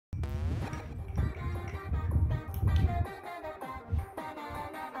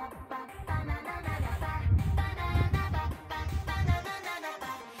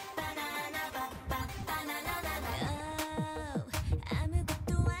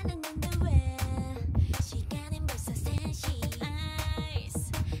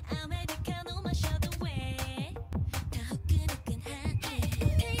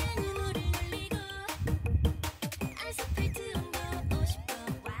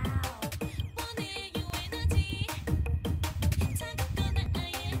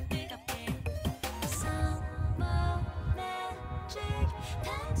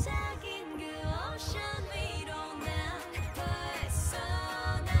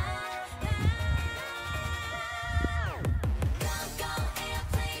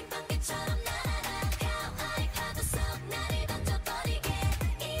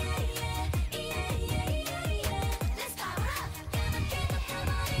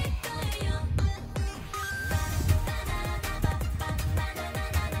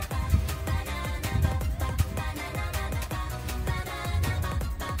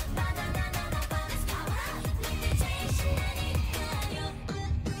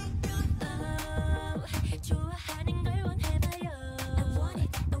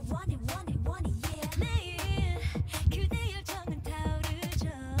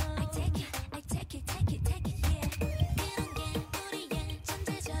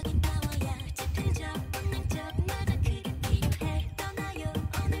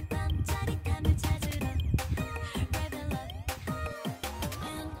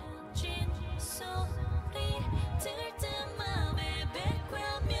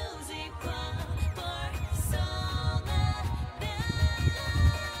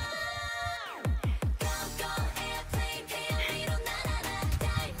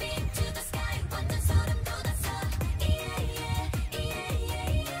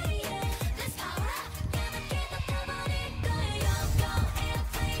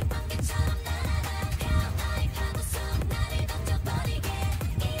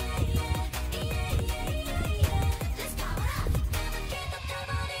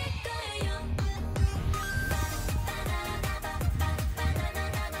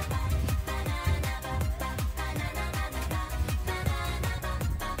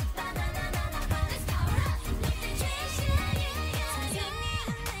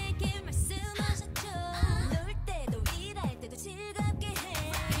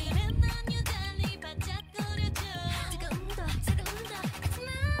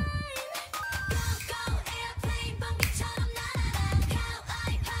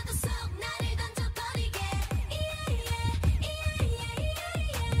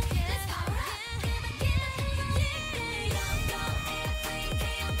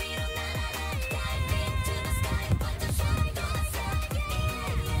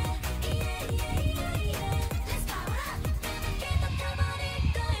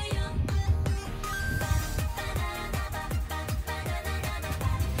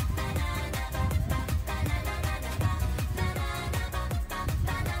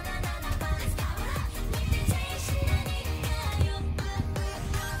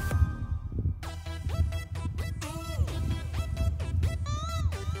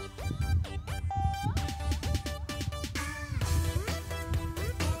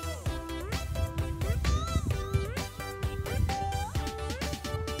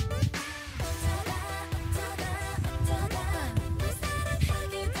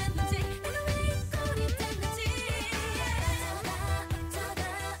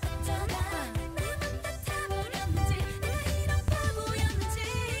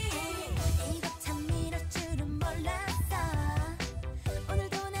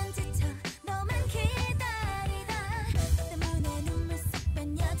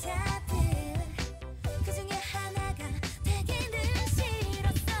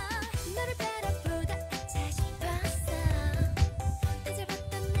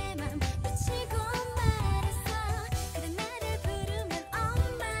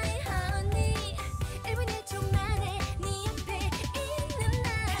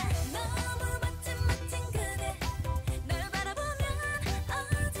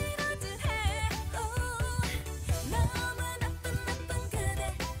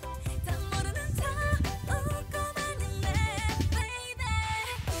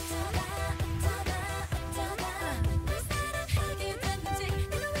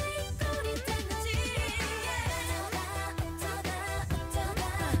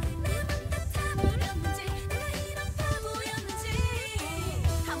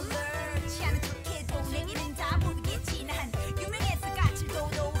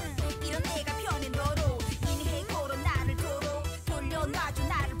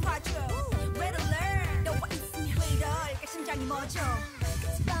심장이 멎어.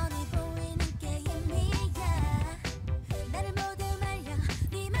 끝이 뻔히 보이는 게임이야. 나를 모두 말려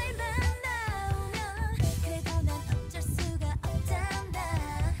네 말만 나오면 그래도 난 어쩔 수가 없잖아.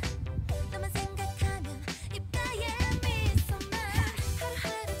 너만 생각하면 입가에 미소만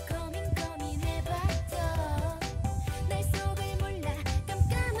하루하루 고민해봐도 날 속을 몰라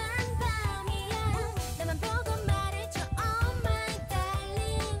깜깜한 밤이야. 나만 보고 말해줘 Oh my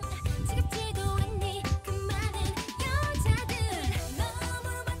darling. 지겹지도 않니 그 많은 여자들. 너무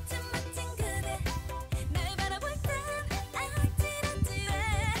멋진 그대 날 바라볼 땐 아찔아찔해.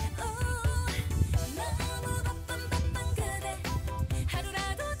 너무 바쁜 그대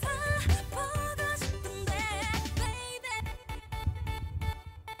하루라도 더 보고 싶은데 baby.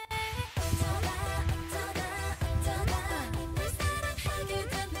 어쩌다 널 사랑하게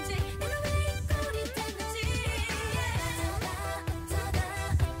됐는지 내가 왜 이 꼴이 됐는지.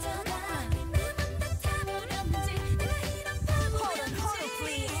 어쩌다 내 맘 같아버렸는지 내가 이런 바보였는지.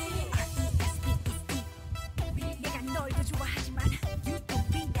 R-E-S-P-E-E. 내가 널 더 좋아하지만 You don't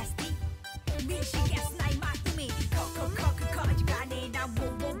be nasty. 미치겠어 나의 마음이 커지가네. 나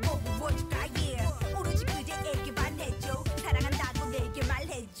뭐지가 yeah. 오로지 그대에게 반해줘. 사랑한다고 내게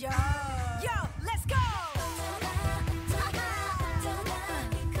말해줘. Yo, let's go. 어쩌다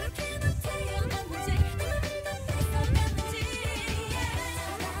그렇게 넌 태어났는지 내 맘을 넌 뺏어갔는지.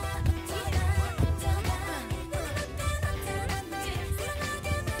 어쩌다 눈앞에 나타났는지 사랑하게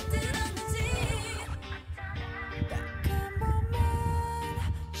만들었는지. 딱 한 번만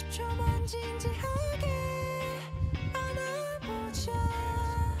 10초만 진지하게 안아보자.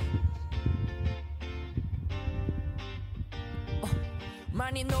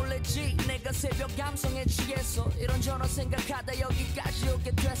 많이 놀랬지 내가 새벽 감성에 취했어. 이런저런 생각하다 여기까지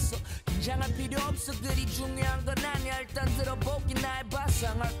오게 됐어. 긴장할 필요 없어 그리 중요한 건 아니야. 일단 들어보기 나의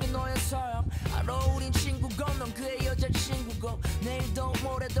바상할게 너의 서양. 알아 우린 친구고 넌 그의 여자친구고 내일도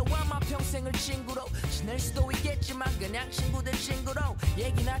모레도 아마 평생을 친구로 지낼 수도 있겠지만 그냥 친구들 친구로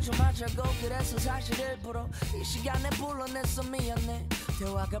얘기나 좀 하자고. 그래서 사실 일부러 이 시간에 불러냈어. 미안해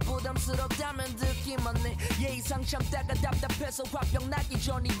대화가 부담스럽다면 듣기만 해. 예의상 참다가 답답해서 화병 나기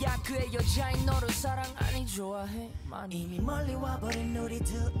전이야. 그의 여자인 너를 사랑 아니 좋아해 많이. 이미 멀리 와버린 우리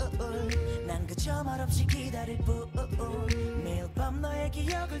둘 난 그저 말없이 기다릴 뿐. 매일 밤 너의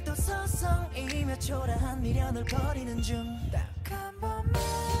기억을 또 서성이며 초라한 미련을 버리는 중. 딱 한 번만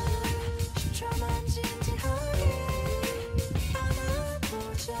 10초만 진지하게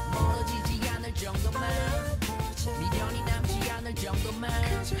안아보자. 멀어지지 않을 정도만 미련이 남지 않을 정도만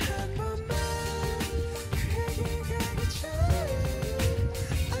그저 한 번만 그에게 가기 전에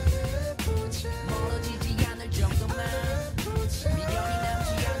안아보자. 멀어지지 않을 정도만 미련이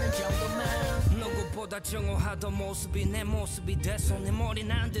남지 않을 정도만. 누구보다 정오하던 모습이 내 모습이 돼서 내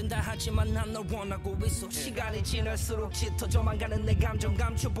머리는 안 된다 하지만 난 널 원하고 있어. 시간이 지날수록 짙어져만 가는 내 감정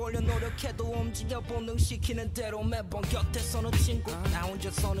감춰보려 노력해도 움직여 본능시키는 대로 매번 곁에서는 친구 나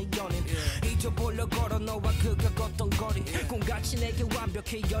혼자서는 연인. 잊어보려 걸어 너와 그가 걷던 거리 꿈같이 내게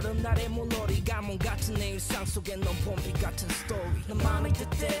완벽해 여름날의 물놀이. 가뭄 같은 내 일상 속에 넌 봄비 같은 스토리. 넌 마음이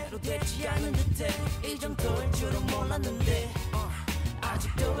뜻대로 되지 않은 듯해. 이 정도일 줄은 몰랐는데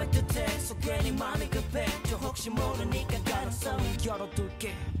아직도 애틋해. 괜히 마음이 급해. 저 혹시 모르니까 가능성을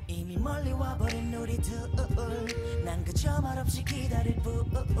열어둘게. 이미 멀리 와버린 우리 둘 난 그저 말없이 기다릴 뿐.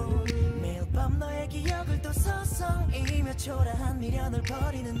 매일 밤 너의 기억을 또 서성이며 초라한 미련을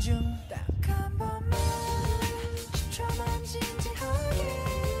버리는 중. 딱 한 번만 10초만 진지하게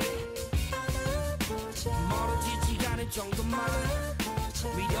안아보자. 멀어지지 않을 정도만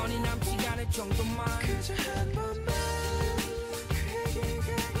미련이 남지 않을 정도만 그저 한 번만 그에게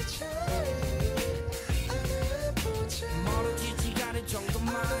가기 전에 안아보자. 멀어지지 않을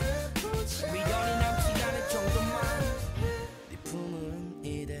정도만 미련이 남지 않을 정도만. 네 품은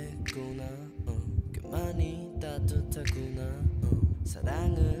이랬구나 꽤 많이 따뜻하구나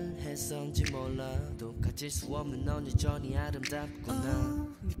사랑을 했었는지 몰라도 가질 수 없는 넌 여전히 아름답구나.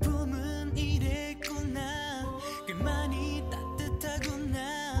 네 품은 이랬구나 꽤 많이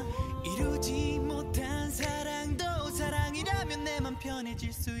따뜻하구나. 이루지 못한 사랑도 사랑이라면 내 맘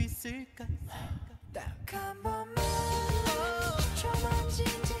편해질 수 있을까. 딱 한 번만 10초만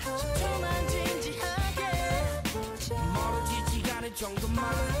진지하게 안아보자. 멀어지지 않을 정도만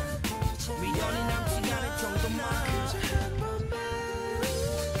미련이 남지 않을 정도만 그저 한 번만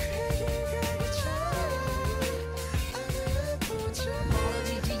그에게 가기 전에 안아보자.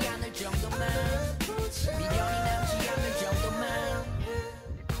 멀어지지 않을 정도만 미련이 남지 않을 정도만. 네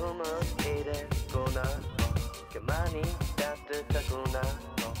품은 이랬구나 꽤 많이 따뜻하구나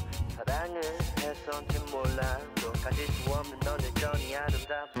사랑을 했었는지 몰라도 가질 수 없는 넌 여전히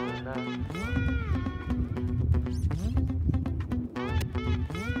아름답구나.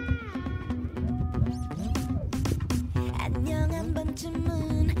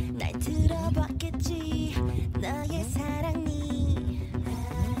 번쯤은 날 들어봤겠지 너의 사랑이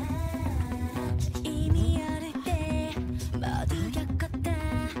이미 어릴 때 모두 겪었다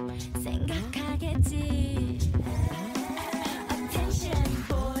생각하겠지 Attention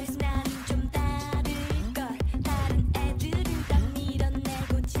boys 나는 좀 다를걸 다른 애들은 딱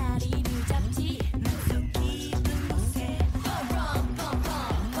밀어내고 자리를 잡지 맘속 깊은 곳에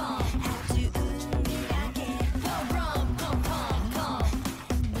아주 은밀하게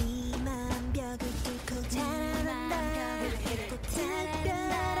네 맘 벽을 뚫고 자라난다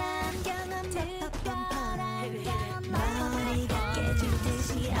특별한 경험 머리가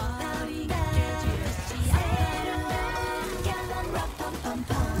깨지듯이 아파온다 새로운 경험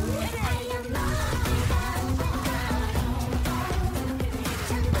I am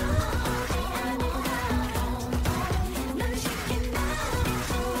넌 쉽게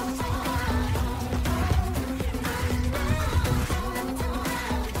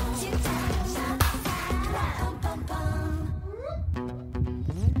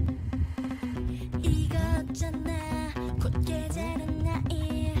이거 어쩌나 곧 깨자는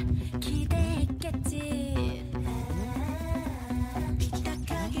나일 기대했겠지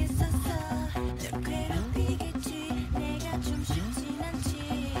삐딱하게 서서 널 괴롭히겠지 내가 좀 쉽진 않지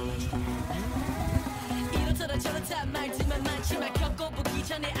이렇더라 저렇다 말들만 많지만 겪어보기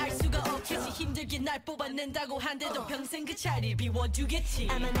전에 알 수가 없겠지 힘들게 날 뽑아낸다고 한데도 평생 그 자리를 비워두겠지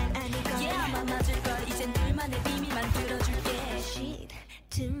아마 난 아닐 거야 Yeah 아마 맞을걸 이젠 둘만의 비밀 만들어줄게 Shit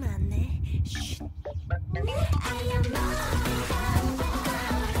둘만의 Shit I am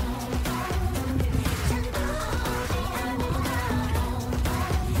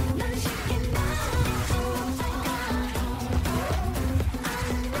넌 쉽게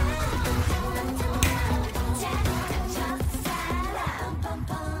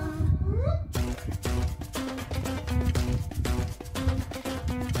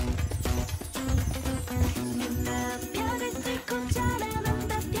벽을 뚫고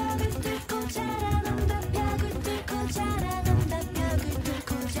자라난다 벽을 뚫고 자라난다 벽을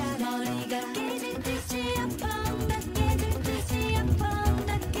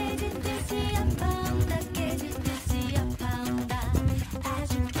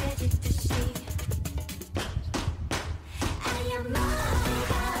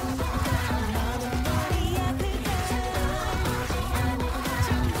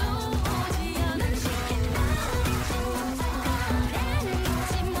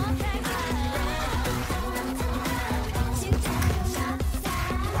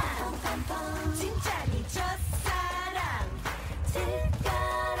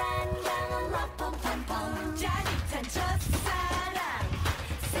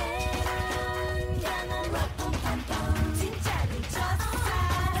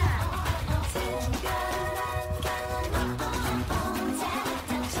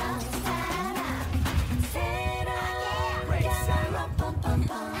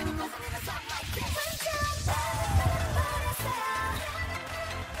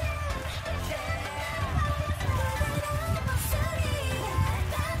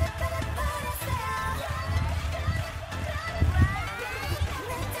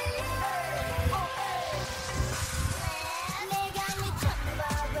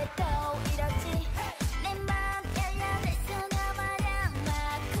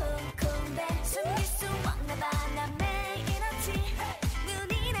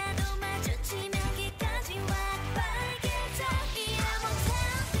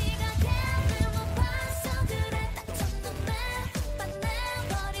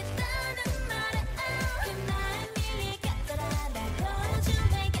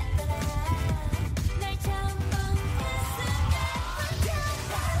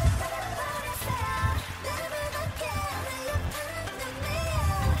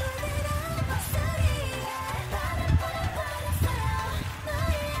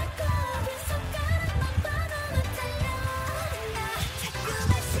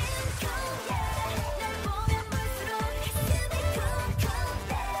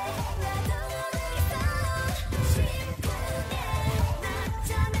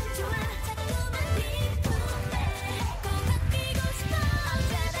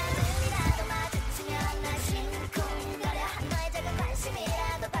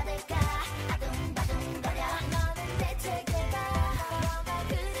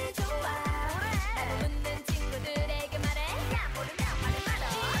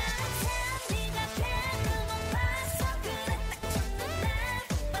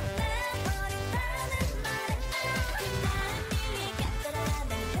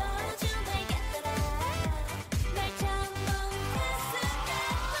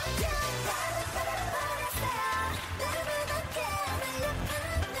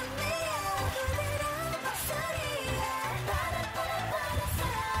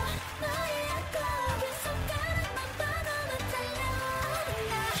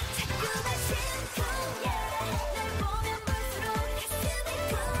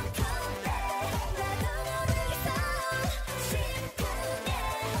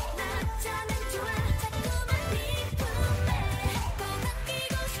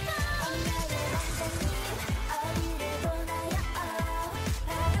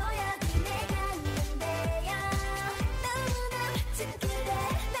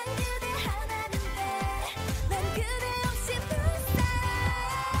난 그대 하나